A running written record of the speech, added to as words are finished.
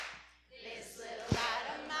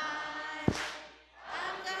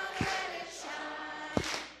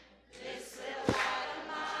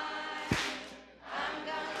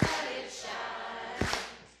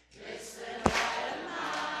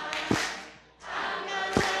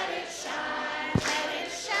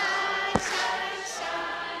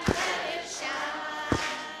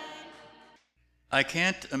I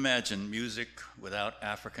can't imagine music without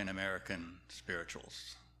African American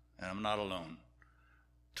spirituals, and I'm not alone.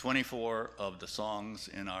 24 of the songs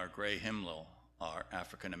in our gray hymnal are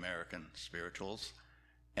African American spirituals,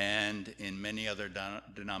 and in many other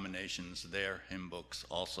denominations, their hymn books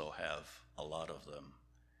also have a lot of them.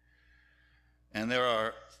 And there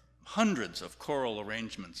are hundreds of choral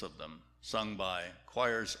arrangements of them sung by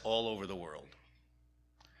choirs all over the world.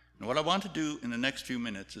 And what I want to do in the next few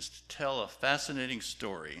minutes is to tell a fascinating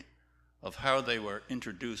story of how they were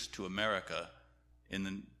introduced to America in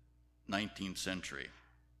the 19th century.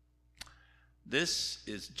 This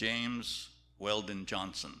is James Weldon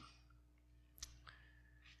Johnson.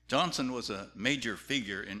 Johnson was a major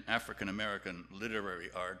figure in African American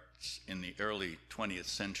literary arts in the early 20th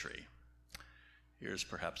century. Here's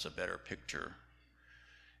perhaps a better picture.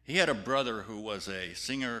 He had a brother who was a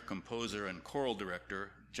singer, composer, and choral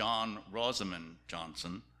director, John Rosamond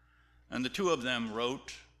Johnson, and the two of them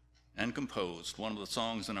wrote and composed one of the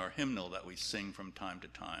songs in our hymnal that we sing from time to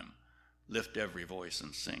time, Lift Every Voice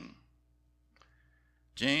and Sing.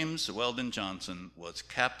 James Weldon Johnson was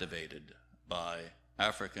captivated by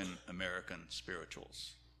African American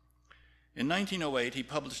spirituals. In 1908, he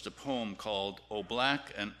published a poem called O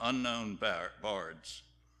Black and Unknown Bards,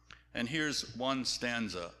 and here's one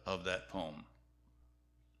stanza of that poem.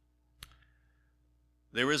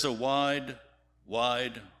 There is a wide,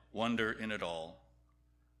 wide wonder in it all,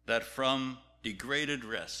 that from degraded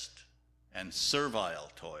rest and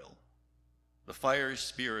servile toil, the fiery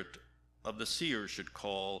spirit of the seer should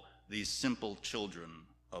call these simple children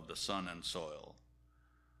of the sun and soil.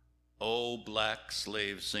 O black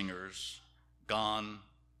slave singers, gone,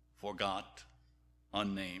 forgot,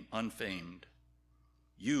 unnamed, unfamed,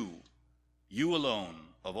 you alone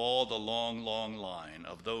of all the long, long line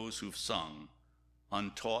of those who've sung,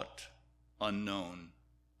 untaught, unknown,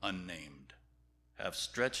 unnamed, have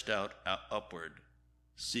stretched out upward,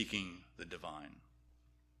 seeking the divine.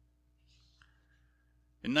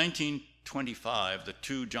 In 1925, the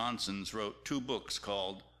two Johnsons wrote two books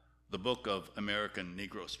called The Book of American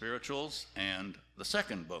Negro Spirituals and the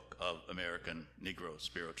Second Book of American Negro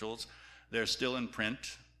Spirituals. They're still in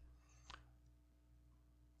print.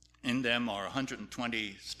 In them are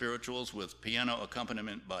 120 spirituals with piano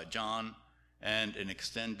accompaniment by John and an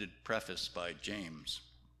extended preface by James.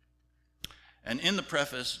 And in the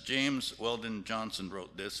preface, James Weldon Johnson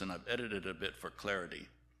wrote this, and I've edited it a bit for clarity.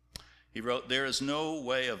 He wrote, "There is no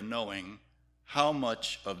way of knowing how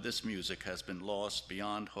much of this music has been lost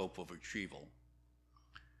beyond hope of retrieval.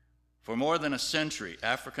 For more than a century,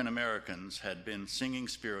 African Americans had been singing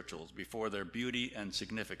spirituals before their beauty and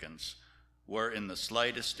significance were in the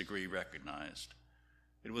slightest degree recognized.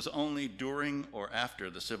 It was only during or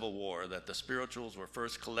after the Civil War that the spirituals were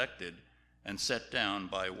first collected and set down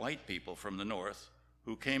by white people from the North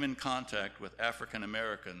who came in contact with African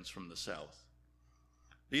Americans from the South.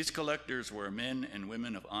 These collectors were men and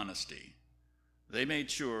women of honesty. They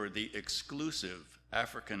made sure the exclusive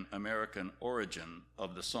African American origin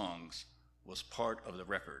of the songs was part of the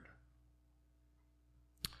record."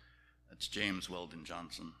 That's James Weldon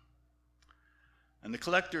Johnson. And the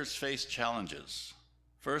collectors faced challenges.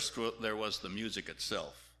 First, there was the music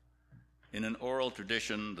itself. In an oral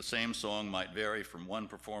tradition, the same song might vary from one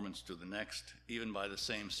performance to the next, even by the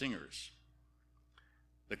same singers.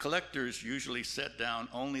 The collectors usually set down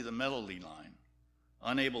only the melody line,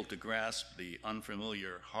 unable to grasp the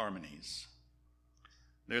unfamiliar harmonies.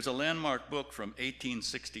 There's a landmark book from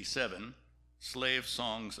 1867, Slave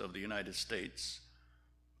Songs of the United States,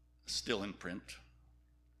 still in print,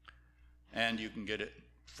 and you can get it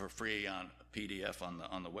for free on a PDF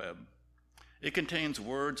on the web. It contains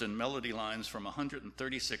words and melody lines from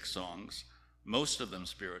 136 songs, most of them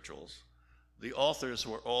spirituals. The authors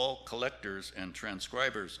were all collectors and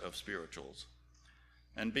transcribers of spirituals,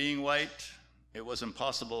 and being white, it was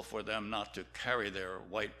impossible for them not to carry their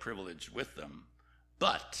white privilege with them.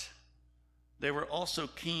 But they were also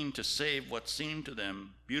keen to save what seemed to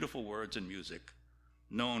them beautiful words and music,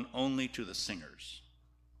 known only to the singers.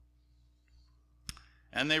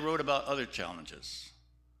 And they wrote about other challenges.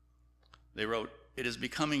 They wrote, "It is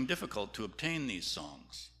becoming difficult to obtain these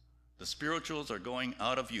songs. The spirituals are going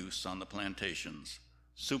out of use on the plantations,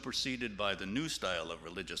 superseded by the new style of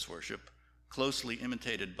religious worship, closely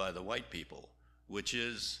imitated by the white people, which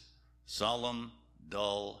is solemn,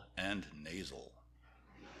 dull, and nasal."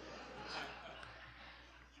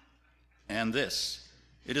 And this,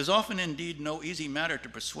 "It is often indeed no easy matter to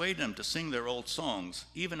persuade them to sing their old songs,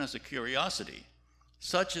 even as a curiosity.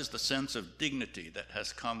 Such is the sense of dignity that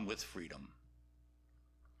has come with freedom."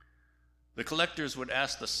 The collectors would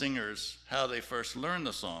ask the singers how they first learned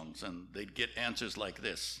the songs, and they'd get answers like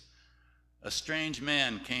this. A strange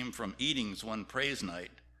man came from Eatings one praise night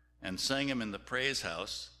and sang him in the praise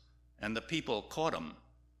house, and the people caught him.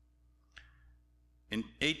 In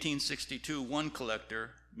 1862, one collector,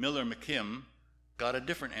 Miller McKim, got a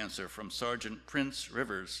different answer from Sergeant Prince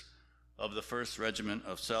Rivers of the 1st Regiment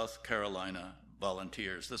of South Carolina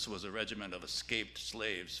Volunteers. This was a regiment of escaped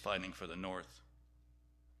slaves fighting for the North.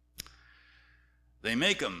 "They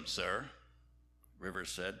make them, sir,"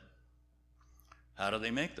 Rivers said. "How do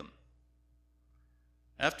they make them?"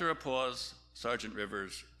 After a pause, Sergeant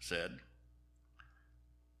Rivers said,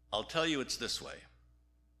 "I'll tell you it's this way.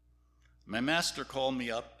 My master called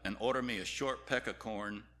me up and ordered me a short peck of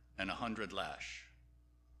corn and 100 lash."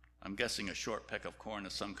 I'm guessing a short peck of corn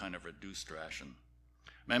is some kind of reduced ration.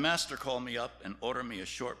 "My master called me up and ordered me a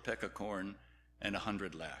short peck of corn and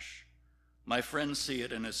 100 lash. My friends see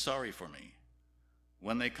it and is sorry for me.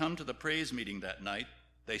 When they come to the praise meeting that night,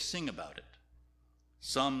 they sing about it.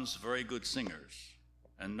 Some's very good singers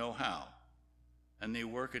and know how, and they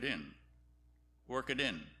work it in,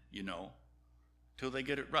 you know, till they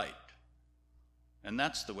get it right. And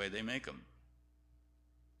that's the way they make them."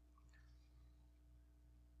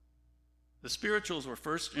 The spirituals were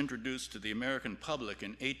first introduced to the American public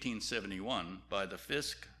in 1871 by the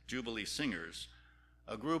Fisk Jubilee Singers,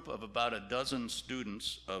 a group of about a dozen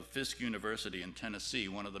students of Fisk University in Tennessee,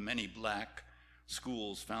 one of the many black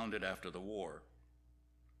schools founded after the war.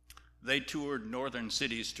 They toured northern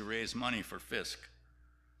cities to raise money for Fisk.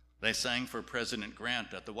 They sang for President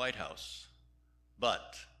Grant at the White House.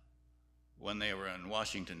 But when they were in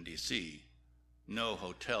Washington, D.C., no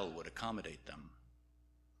hotel would accommodate them.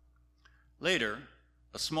 Later,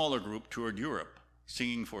 a smaller group toured Europe,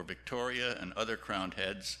 singing for Victoria and other crowned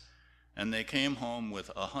heads, and they came home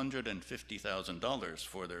with $150,000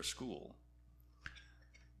 for their school.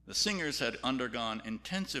 The singers had undergone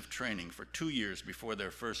intensive training for 2 years before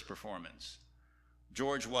their first performance.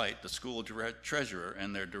 George White, the school treasurer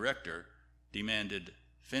and their director, demanded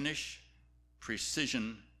finish,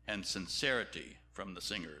 precision, and sincerity from the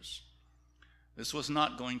singers. This was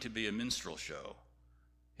not going to be a minstrel show.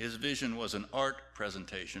 His vision was an art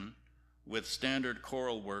presentation with standard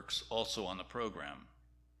choral works also on the program.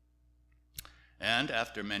 And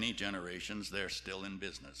after many generations, they're still in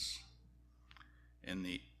business. In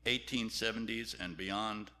the 1870s and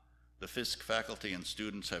beyond, the Fisk faculty and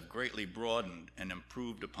students have greatly broadened and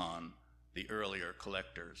improved upon the earlier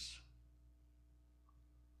collectors.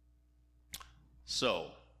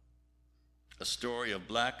 So, a story of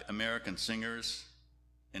black American singers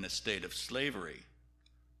in a state of slavery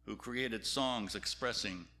who created songs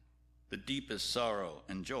expressing the deepest sorrow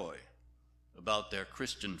and joy about their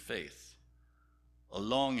Christian faith, a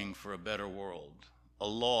longing for a better world, a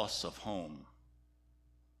loss of home.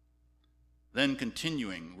 Then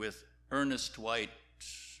continuing with Ernest White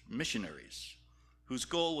missionaries, whose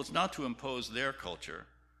goal was not to impose their culture,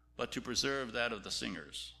 but to preserve that of the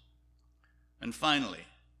singers. And finally,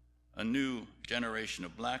 a new generation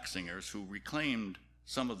of black singers who reclaimed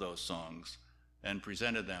some of those songs and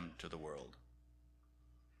presented them to the world.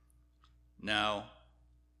 Now,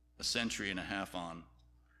 a century and a half on,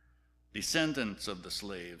 descendants of the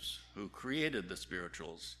slaves who created the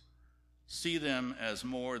spirituals see them as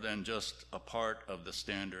more than just a part of the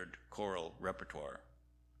standard choral repertoire.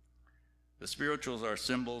 The spirituals are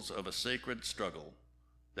symbols of a sacred struggle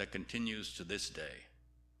that continues to this day,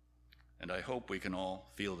 and I hope we can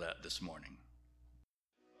all feel that this morning.